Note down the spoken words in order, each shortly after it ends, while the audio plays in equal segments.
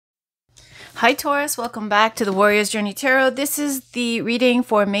Hi Taurus, welcome back to the Warrior's Journey Tarot. This is the reading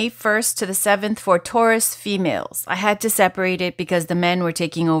for May 1st to the 7th for Taurus females. I had to separate it because the men were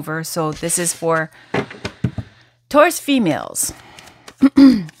taking over, so this is for Taurus females.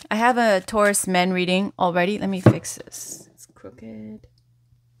 I have a Taurus men reading already. Let me fix this. It's crooked.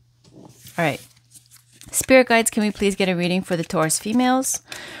 All right. Spirit guides, can we please get a reading for the Taurus females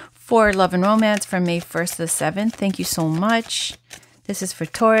for love and romance from May 1st to the 7th? Thank you so much. This is for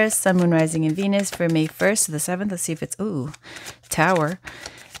Taurus, Sun, Moon, Rising, and Venus for May 1st to the 7th. Let's see if it's, Tower.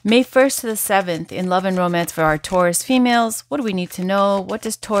 May 1st to the 7th in love and romance for our Taurus females. What do we need to know? What do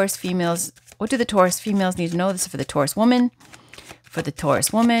the Taurus females need to know? This is for the Taurus woman. For the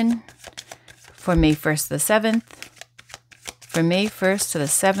Taurus woman. For May 1st to the 7th. For May 1st to the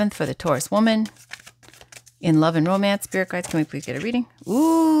 7th for the Taurus woman. In love and romance, Spirit guides, can we please get a reading?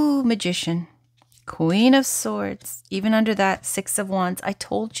 Ooh, Magician. Queen of Swords, even under that Six of Wands. I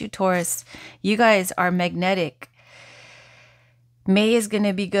told you, Taurus, you guys are magnetic. May is going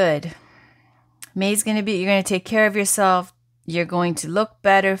to be good. May's going to be, you're going to take care of yourself. You're going to look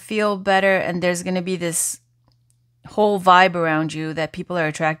better, feel better, and there's going to be this whole vibe around you that people are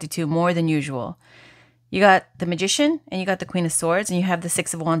attracted to more than usual. You got the Magician and you got the Queen of Swords and you have the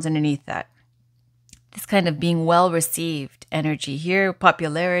Six of Wands underneath that. This kind of being well-received energy here,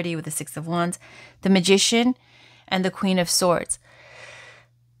 popularity with the Six of Wands, the Magician, and the Queen of Swords.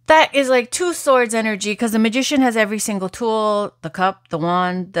 That is like two swords energy because the Magician has every single tool, the cup, the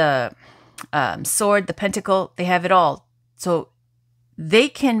wand, the sword, the pentacle. They have it all. So they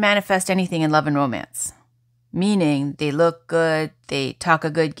can manifest anything in love and romance. Meaning they look good, they talk a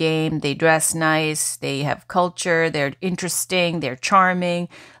good game, they dress nice, they have culture, they're interesting, they're charming,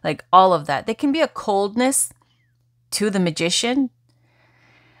 like all of that. There can be a coldness to the Magician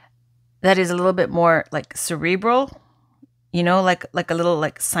that is a little bit more like cerebral, you know, like a little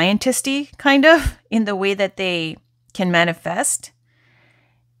like scientisty kind of in the way that they can manifest.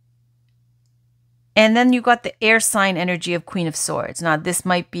 And then you got the air sign energy of Queen of Swords. Now this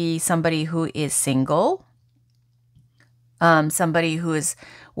might be somebody who is single. Somebody who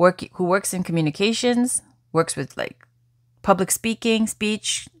works in communications, works with like public speaking,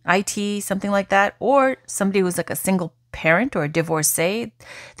 speech, IT, something like that, or somebody who's like a single parent or a divorcee.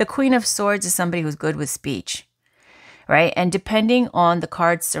 The Queen of Swords is somebody who's good with speech, right? And depending on the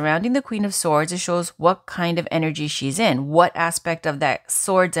cards surrounding the Queen of Swords, it shows what kind of energy she's in. What aspect of that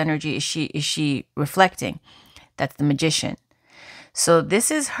swords energy is she reflecting? That's the Magician. So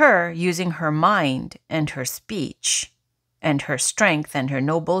this is her using her mind and her speech and her strength and her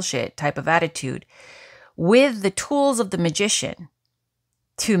no bullshit type of attitude with the tools of the Magician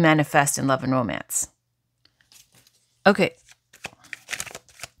to manifest in love and romance. Okay.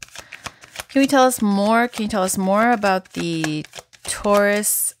 Can you tell us more about the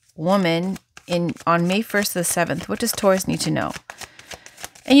Taurus woman on May 1st to the 7th? What does Taurus need to know?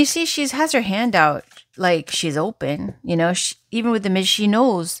 And you see she has her hand out like she's open, you know, even with the Magician, she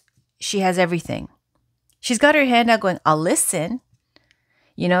knows she has everything. She's got her hand out going, I'll listen.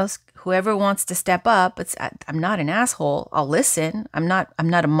 You know, whoever wants to step up, I'm not an asshole. I'll listen. I'm not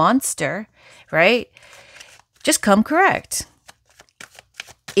a monster, right? Just come correct.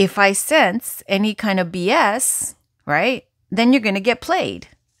 If I sense any kind of BS, right, then you're going to get played.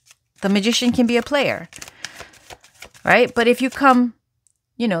 The Magician can be a player, right? But if you come,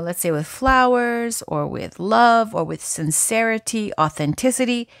 you know, let's say with flowers or with love or with sincerity,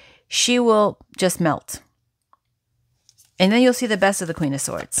 authenticity, she will just melt. And then you'll see the best of the Queen of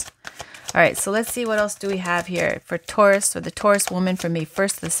Swords. All right, so let's see what else do we have here for Taurus, or the Taurus woman from May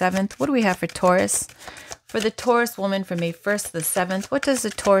 1st to the 7th. What do we have for Taurus? For the Taurus woman from May 1st to the 7th, what does the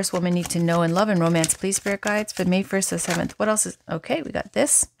Taurus woman need to know in love and romance, please, Spirit guides, for May 1st to the 7th? What else is, okay, we got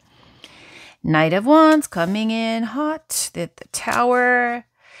this. Knight of Wands coming in hot, the Tower.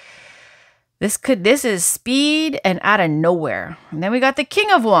 This is speed and out of nowhere. And then we got the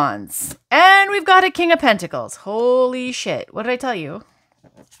King of Wands. And we've got a King of Pentacles. Holy shit. What did I tell you?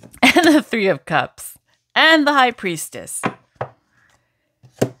 And the Three of Cups. And the High Priestess.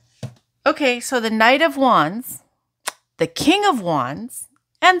 Okay, so the Knight of Wands, the King of Wands,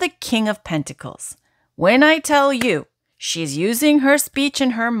 and the King of Pentacles. When I tell you she's using her speech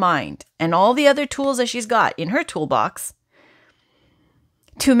and her mind and all the other tools that she's got in her toolbox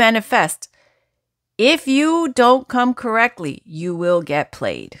to manifest, if you don't come correctly, you will get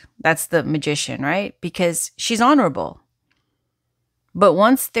played. That's the Magician, right? Because she's honorable. But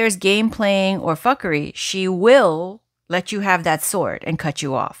once there's game playing or fuckery, she will let you have that sword and cut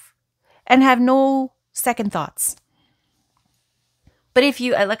you off and have no second thoughts. But if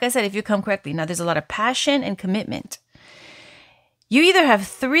you, like I said, if you come correctly, now there's a lot of passion and commitment. You either have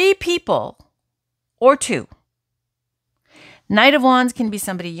 3 people or two. Knight of Wands can be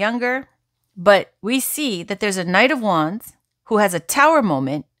somebody younger, but we see that there's a Knight of Wands who has a Tower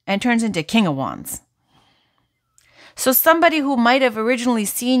moment and turns into King of Wands. So somebody who might have originally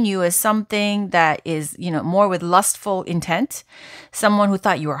seen you as something that is, more with lustful intent, someone who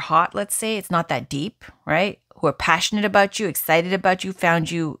thought you were hot, let's say, it's not that deep, right? Who are passionate about you, excited about you,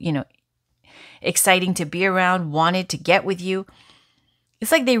 found you, exciting to be around, wanted to get with you.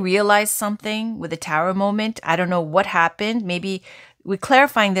 It's like they realized something with the Tower moment. I don't know what happened. Maybe we're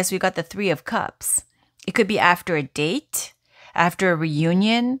clarifying this. We got the Three of Cups. It could be after a date, after a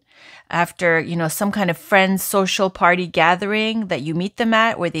reunion, after, some kind of friends, social party gathering that you meet them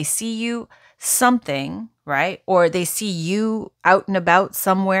at, where they see you, something, right? Or they see you out and about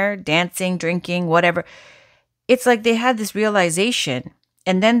somewhere, dancing, drinking, whatever. It's like they had this realization,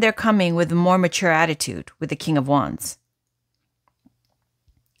 and then they're coming with a more mature attitude with the King of Wands.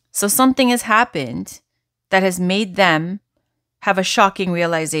 So something has happened that has made them have a shocking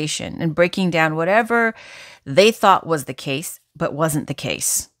realization and breaking down whatever they thought was the case, but wasn't the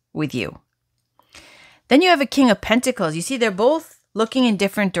case with you. Then you have a King of Pentacles. You see, they're both looking in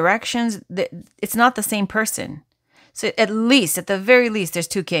different directions. It's not the same person. So at the very least, there's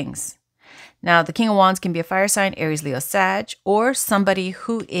two kings. Now, the King of Wands can be a fire sign, Aries, Leo, Sag, or somebody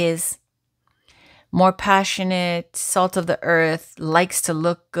who is more passionate, salt of the earth, likes to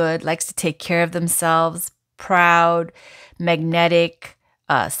look good, likes to take care of themselves, proud, magnetic,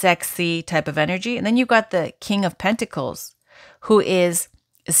 sexy type of energy. And then you've got the King of Pentacles, who is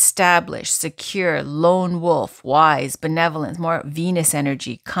established, secure, lone wolf, wise, benevolent, more Venus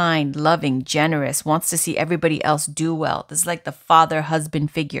energy, kind, loving, generous, wants to see everybody else do well. This is like the father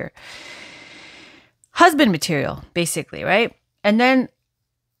husband figure. Husband material, basically, right? And then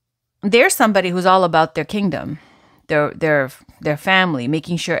they're somebody who's all about their kingdom, their family,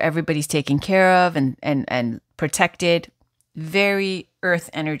 making sure everybody's taken care of and protected. Very earth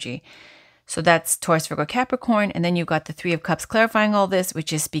energy. So that's Taurus, Virgo, Capricorn. And then you've got the Three of Cups clarifying all this,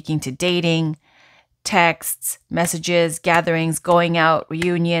 which is speaking to dating, texts, messages, gatherings, going out,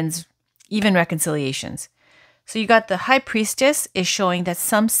 reunions, even reconciliations. So you got the High Priestess is showing that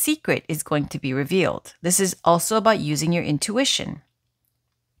some secret is going to be revealed. This is also about using your intuition.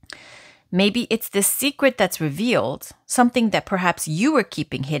 Maybe it's this secret that's revealed, something that perhaps you were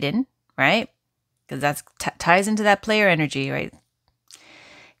keeping hidden, right? Because that ties into that player energy, right?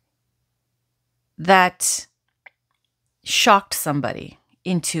 That shocked somebody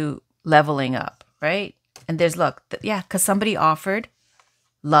into leveling up, right? And there's, because somebody offered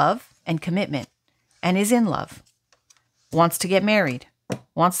love and commitment and is in love, wants to get married,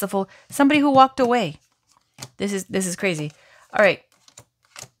 wants the full, somebody who walked away. This is crazy. All right.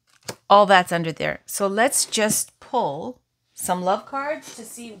 All that's under there. So let's just pull some love cards to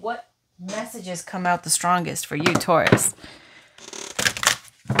see what messages come out the strongest for you, Taurus.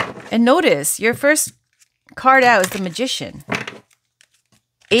 And notice your first card out is the Magician.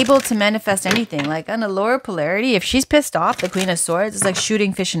 Able to manifest anything. Like on a lower polarity, if she's pissed off, the Queen of Swords is like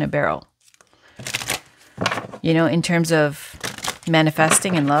shooting fish in a barrel. In terms of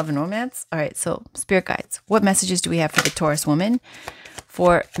manifesting and love and romance. All right, so spirit guides. What messages do we have for the Taurus woman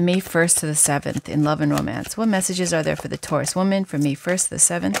for May 1st to the 7th in love and romance? What messages are there for the Taurus woman for May 1st to the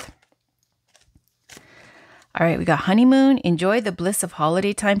 7th? All right, we got honeymoon. Enjoy the bliss of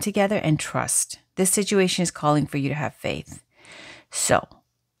holiday time together and trust. This situation is calling for you to have faith. So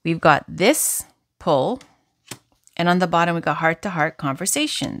we've got this pull. And on the bottom, we got heart-to-heart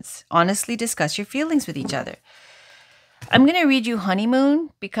conversations. Honestly discuss your feelings with each other. I'm going to read you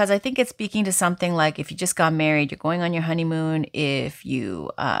honeymoon because I think it's speaking to something like if you just got married, you're going on your honeymoon. If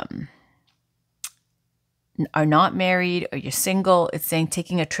you are not married or you're single, it's saying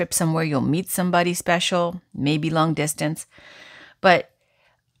taking a trip somewhere, you'll meet somebody special, maybe long distance. But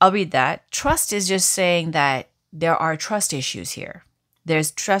I'll read that. Trust is just saying that there are trust issues here.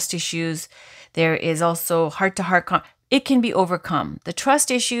 There's trust issues. There is also heart-to-heart. It can be overcome. The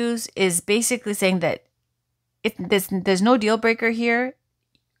trust issues is basically saying that there's no deal breaker here.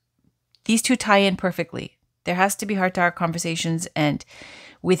 These two tie in perfectly. There has to be heart-to-heart conversations, and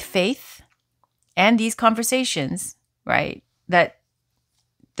with faith and these conversations, right, that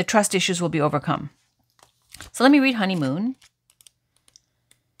the trust issues will be overcome. So let me read honeymoon,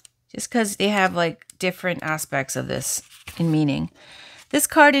 just because they have like different aspects of this in meaning. This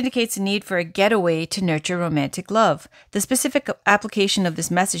card indicates a need for a getaway to nurture romantic love. The specific application of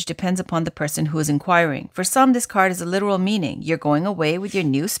this message depends upon the person who is inquiring. For some, this card is a literal meaning. You're going away with your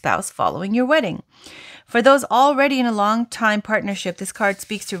new spouse following your wedding. For those already in a long-time partnership, this card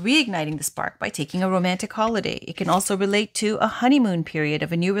speaks to reigniting the spark by taking a romantic holiday. It can also relate to a honeymoon period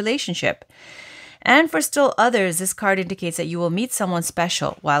of a new relationship. And for still others, this card indicates that you will meet someone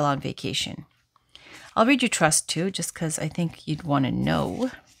special while on vacation. I'll read you trust too, just because I think you'd want to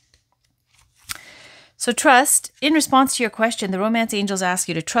know. So trust, in response to your question, the romance angels ask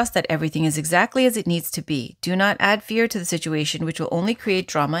you to trust that everything is exactly as it needs to be. Do not add fear to the situation, which will only create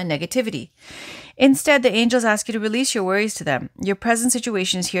drama and negativity. Instead, the angels ask you to release your worries to them. Your present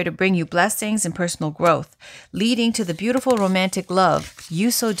situation is here to bring you blessings and personal growth, leading to the beautiful romantic love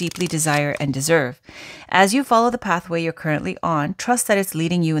you so deeply desire and deserve. As you follow the pathway you're currently on, trust that it's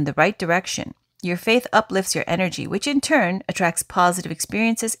leading you in the right direction. Your faith uplifts your energy, which in turn attracts positive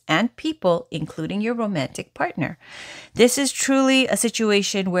experiences and people, including your romantic partner. This is truly a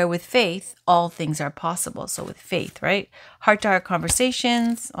situation where with faith, all things are possible. So with faith, right? Heart-to-heart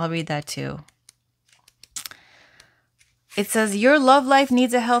conversations. I'll read that too. It says, your love life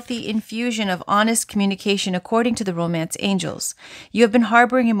needs a healthy infusion of honest communication according to the romance angels. You have been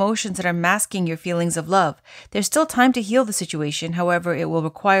harboring emotions that are masking your feelings of love. There's still time to heal the situation. However, it will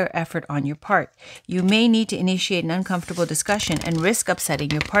require effort on your part. You may need to initiate an uncomfortable discussion and risk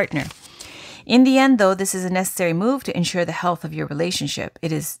upsetting your partner. In the end, though, this is a necessary move to ensure the health of your relationship.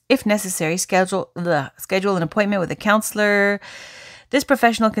 It is, if necessary, schedule an appointment with a counselor. This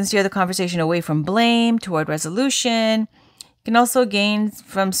professional can steer the conversation away from blame toward resolution. You can also gain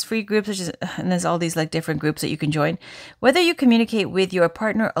from free groups, and there's all these like different groups that you can join. Whether you communicate with your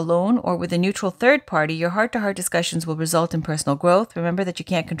partner alone or with a neutral third party, your heart-to-heart discussions will result in personal growth. Remember that you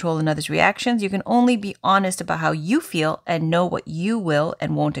can't control another's reactions. You can only be honest about how you feel and know what you will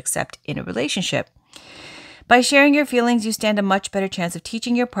and won't accept in a relationship. By sharing your feelings, you stand a much better chance of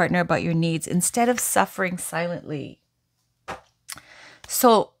teaching your partner about your needs instead of suffering silently.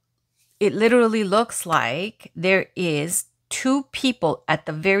 So it literally looks like there is two people at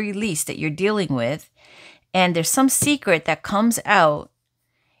the very least that you're dealing with, and there's some secret that comes out.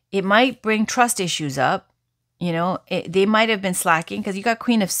 It might bring trust issues up. You know, they might have been slacking because you got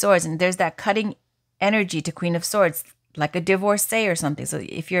Queen of Swords, and there's that cutting energy to Queen of Swords, like a divorcee or something. So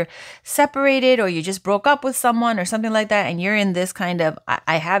if you're separated or you just broke up with someone or something like that, and you're in this kind of,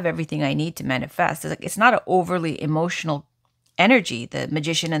 I have everything I need to manifest. It's not an overly emotional energy, the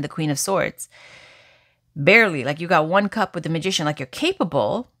Magician and the Queen of Swords. Barely. Like you got one cup with the Magician, like you're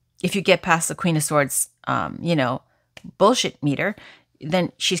capable. If you get past the Queen of Swords, bullshit meter,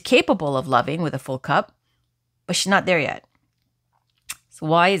 then she's capable of loving with a full cup, but she's not there yet. So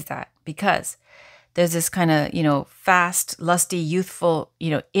why is that? Because there's this kind of, fast, lusty, youthful,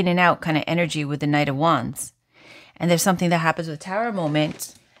 in and out kind of energy with the Knight of Wands. And there's something that happens with Tower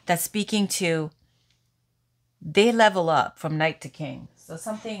moment that's speaking to, they level up from Knight to King. So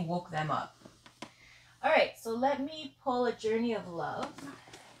something woke them up. All right, so let me pull A Journey of Love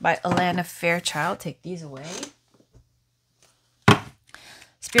by Alana Fairchild. Take these away.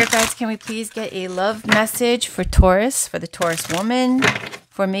 Spirit guides, can we please get a love message for Taurus, for the Taurus woman,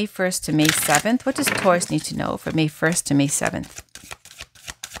 for May 1st to May 7th? What does Taurus need to know for May 1st to May 7th?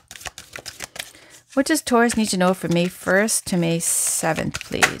 What does Taurus need to know for May 1st to May 7th,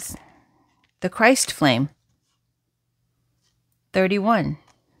 please? The Christ flame. 31.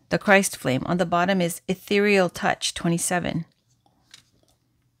 The Christ flame. On the bottom is Ethereal Touch, 27.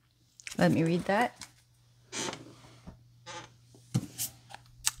 Let me read that.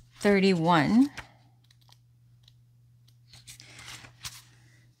 31.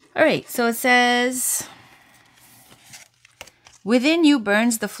 All right, so it says, within you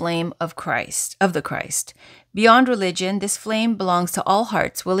burns the flame of the Christ. Beyond religion, this flame belongs to all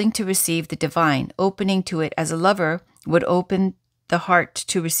hearts willing to receive the divine, opening to it as a lover would open the heart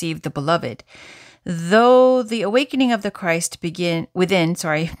to receive the beloved. Though the awakening of the Christ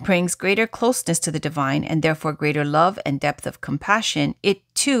brings greater closeness to the divine and therefore greater love and depth of compassion, it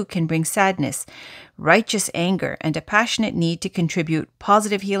too can bring sadness, righteous anger, and a passionate need to contribute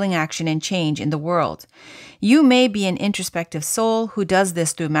positive healing action and change in the world. You may be an introspective soul who does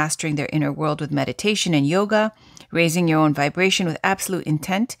this through mastering their inner world with meditation and yoga, raising your own vibration with absolute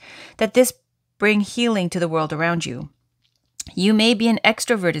intent that this bring healing to the world around you. You may be an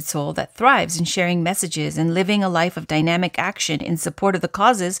extroverted soul that thrives in sharing messages and living a life of dynamic action in support of the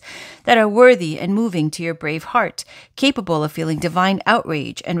causes that are worthy and moving to your brave heart, capable of feeling divine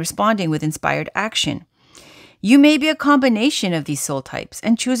outrage and responding with inspired action. You may be a combination of these soul types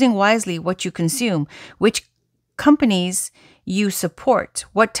and choosing wisely what you consume, which companies you support,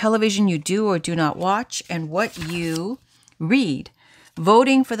 what television you do or do not watch, and what you read.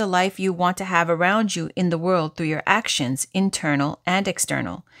 Voting for the life you want to have around you in the world through your actions, internal and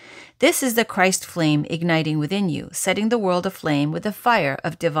external. This is the Christ flame igniting within you, setting the world aflame with the fire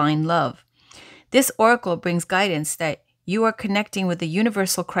of divine love. This oracle brings guidance that You are connecting with the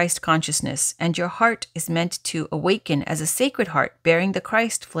universal Christ consciousness, and your heart is meant to awaken as a sacred heart bearing the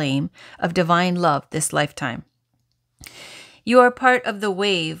Christ flame of divine love this lifetime. You are part of the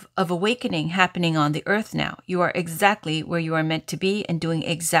wave of awakening happening on the earth now. You are exactly where you are meant to be and doing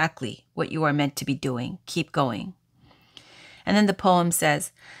exactly what you are meant to be doing. Keep going. And then the poem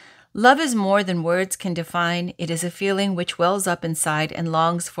says, love is more than words can define. It is a feeling which wells up inside and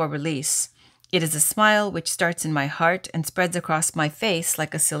longs for release. It is a smile which starts in my heart and spreads across my face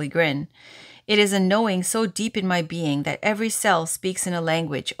like a silly grin. It is a knowing so deep in my being that every cell speaks in a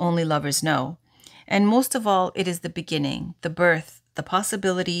language only lovers know. And most of all, it is the beginning, the birth, the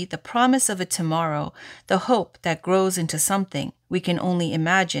possibility, the promise of a tomorrow, the hope that grows into something we can only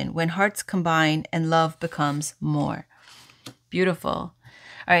imagine when hearts combine and love becomes more. Beautiful.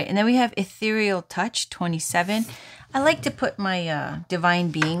 All right, and then we have Ethereal Touch 27. I like to put my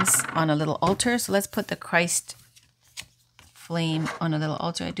divine beings on a little altar. So let's put the Christ flame on a little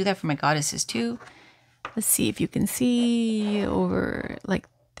altar. I do that for my goddesses too. Let's see if you can see over like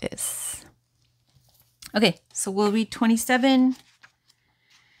this. Okay, so we'll read 27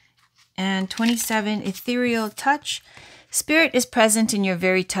 and 27, Ethereal Touch. Spirit is present in your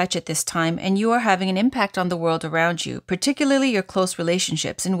very touch at this time, and you are having an impact on the world around you, particularly your close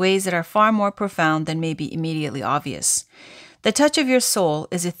relationships, in ways that are far more profound than may be immediately obvious. The touch of your soul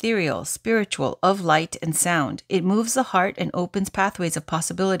is ethereal, spiritual, of light and sound. It moves the heart and opens pathways of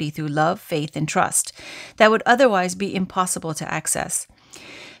possibility through love, faith, and trust that would otherwise be impossible to access.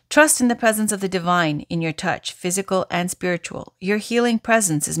 Trust in the presence of the divine in your touch, physical and spiritual. Your healing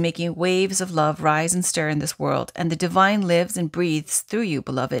presence is making waves of love rise and stir in this world, and the divine lives and breathes through you,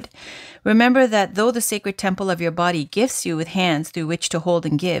 beloved. Remember that though the sacred temple of your body gifts you with hands through which to hold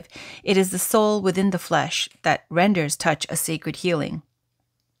and give, it is the soul within the flesh that renders touch a sacred healing.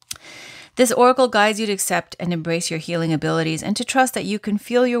 This oracle guides you to accept and embrace your healing abilities and to trust that you can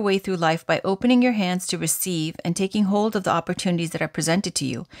feel your way through life by opening your hands to receive and taking hold of the opportunities that are presented to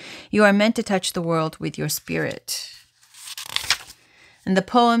you. You are meant to touch the world with your spirit. And the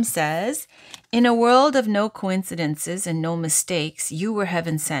poem says, in a world of no coincidences and no mistakes, you were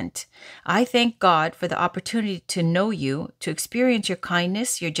heaven sent. I thank God for the opportunity to know you, to experience your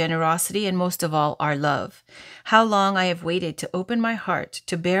kindness, your generosity, and most of all, our love. How long I have waited to open my heart,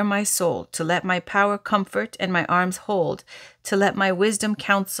 to bare my soul, to let my power comfort and my arms hold, to let my wisdom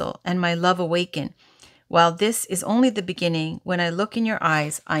counsel and my love awaken. While this is only the beginning, when I look in your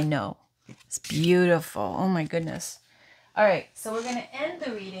eyes, I know. It's beautiful. Oh my goodness. All right, so we're going to end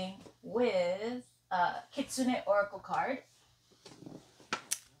the reading with Kitsune Oracle card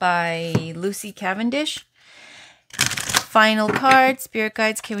by Lucy Cavendish. Final card, Spirit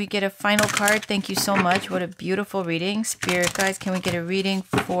Guides, can we get a final card? Thank you so much. What a beautiful reading. Spirit Guides, can we get a reading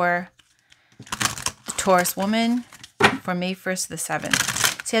for the Taurus woman for May 1st to the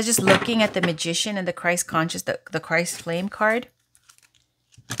 7th? See, I was just looking at the Magician and the Christ Conscious, the Christ Flame card.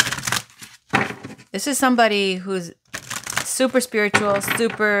 This is somebody who's super spiritual,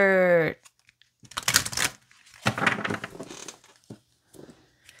 super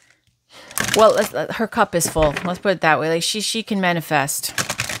well, her cup is full. Let's put it that way. Like she can manifest.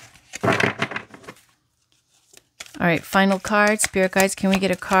 All right, final card. Spirit Guides, can we get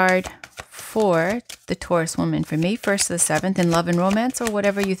a card for the Taurus woman for May 1st to the 7th in love and romance or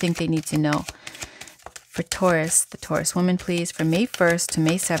whatever you think they need to know? For Taurus, the Taurus woman, please, from May 1st to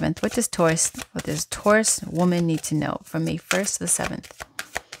May 7th. What does Taurus woman need to know from May 1st to the 7th?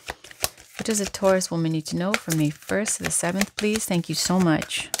 What does a Taurus woman need to know from May 1st to the 7th, please? Thank you so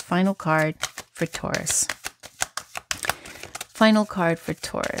much. Final card for Taurus. Final card for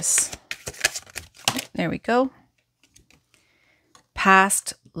Taurus. There we go.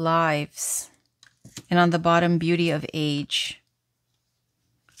 Past lives. And on the bottom, beauty of age.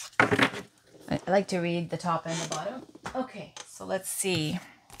 I like to read the top and the bottom. Okay, so let's see.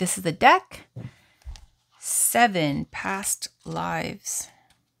 This is the deck. 7 past lives.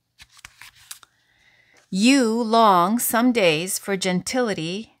 You long some days for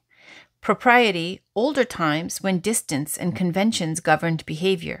gentility, propriety, older times when distance and conventions governed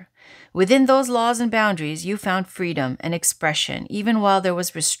behavior. Within those laws and boundaries, you found freedom and expression, even while there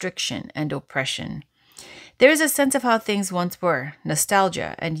was restriction and oppression. There is a sense of how things once were,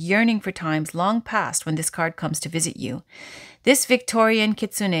 nostalgia, and yearning for times long past when this card comes to visit you. This Victorian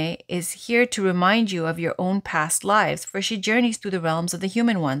Kitsune is here to remind you of your own past lives, for she journeys through the realms of the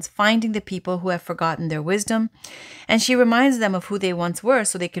human ones, finding the people who have forgotten their wisdom, and she reminds them of who they once were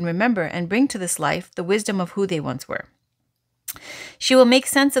so they can remember and bring to this life the wisdom of who they once were. She will make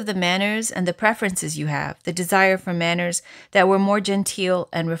sense of the manners and the preferences you have, the desire for manners that were more genteel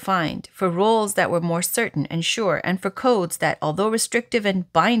and refined, for roles that were more certain and sure, and for codes that, although restrictive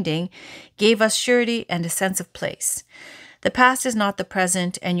and binding, gave us surety and a sense of place. The past is not the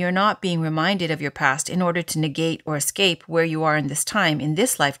present, and you're not being reminded of your past in order to negate or escape where you are in this time, in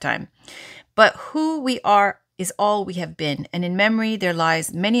this lifetime. But who we are is all we have been, and in memory there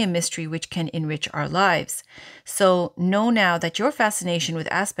lies many a mystery which can enrich our lives. So know now that your fascination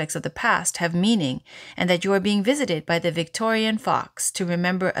with aspects of the past have meaning, and that you are being visited by the Victorian fox to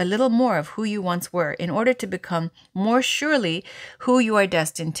remember a little more of who you once were in order to become more surely who you are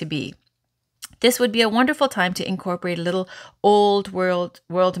destined to be. This would be a wonderful time to incorporate a little old world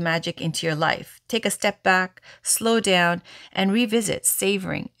magic into your life. Take a step back, slow down, and revisit,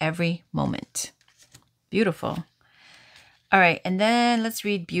 savoring every moment. Beautiful. All right, and then let's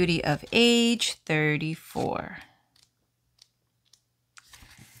read Beauty of Age 34.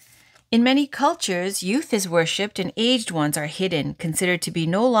 In many cultures, youth is worshipped and aged ones are hidden, considered to be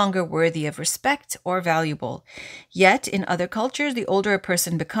no longer worthy of respect or valuable. Yet, in other cultures, the older a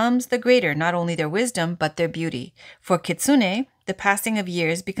person becomes, the greater not only their wisdom, but their beauty. For Kitsune, the passing of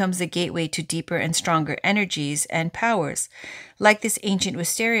years becomes the gateway to deeper and stronger energies and powers. Like this ancient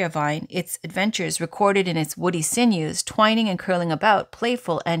wisteria vine, its adventures recorded in its woody sinews, twining and curling about,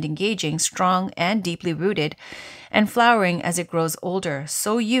 playful and engaging, strong and deeply rooted, and flowering as it grows older,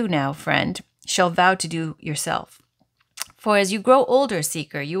 so you now, friend, shall vow to do yourself. For as you grow older,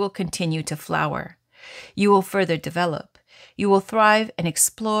 seeker, you will continue to flower. You will further develop. You will thrive and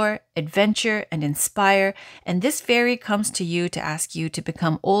explore, adventure and inspire, and this fairy comes to you to ask you to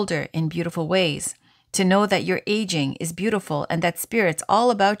become older in beautiful ways, to know that your aging is beautiful and that spirits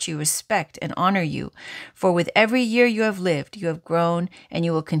all about you respect and honor you, for with every year you have lived, you have grown and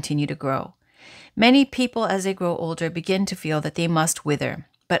you will continue to grow. Many people, as they grow older, begin to feel that they must wither,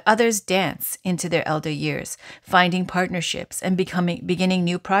 but others dance into their elder years, finding partnerships and beginning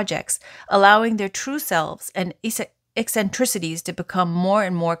new projects, allowing their true selves and eccentricities to become more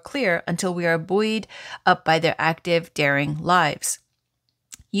and more clear until we are buoyed up by their active, daring lives.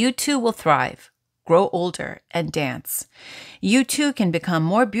 You too will thrive, grow older, and dance. You too can become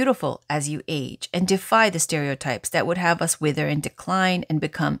more beautiful as you age and defy the stereotypes that would have us wither and decline and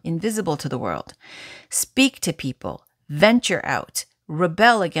become invisible to the world. Speak to people, venture out,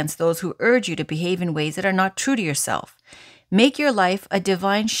 rebel against those who urge you to behave in ways that are not true to yourself. Make your life a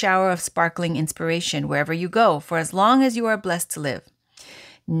divine shower of sparkling inspiration wherever you go, for as long as you are blessed to live.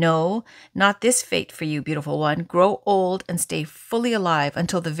 No, not this fate for you, beautiful one. Grow old and stay fully alive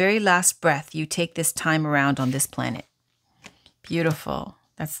until the very last breath you take this time around on this planet. Beautiful.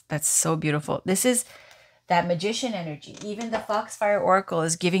 That's so beautiful. This is that magician energy. Even the Foxfire Oracle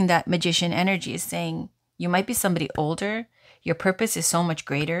is giving that magician energy, is saying you might be somebody older. Your purpose is so much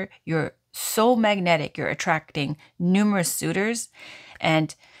greater. You're so magnetic. You're attracting numerous suitors.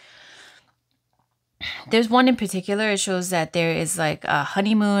 And there's one in particular. It shows that there is like a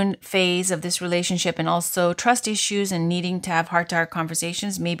honeymoon phase of this relationship and also trust issues and needing to have heart-to-heart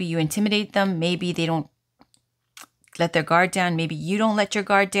conversations. Maybe you intimidate them. Maybe they don't let their guard down. Maybe you don't let your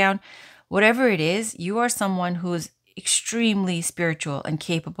guard down. Whatever it is, you are someone who is extremely spiritual and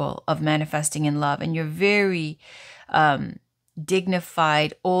capable of manifesting in love. And you're very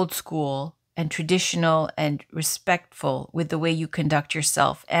dignified, old school, and traditional and respectful with the way you conduct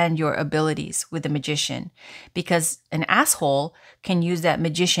yourself and your abilities with the magician. Because an asshole can use that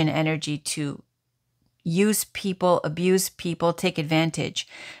magician energy to use people, abuse people, take advantage.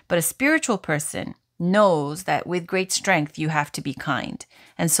 But a spiritual person knows that with great strength, you have to be kind.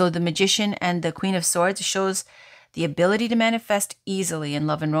 And so the magician and the Queen of Swords shows the ability to manifest easily in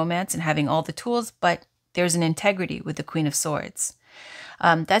love and romance and having all the tools, but there's an integrity with the Queen of Swords.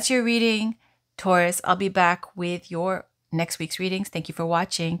 That's your reading, Taurus. I'll be back with your next week's readings. Thank you for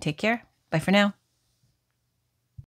watching. Take care. Bye for now.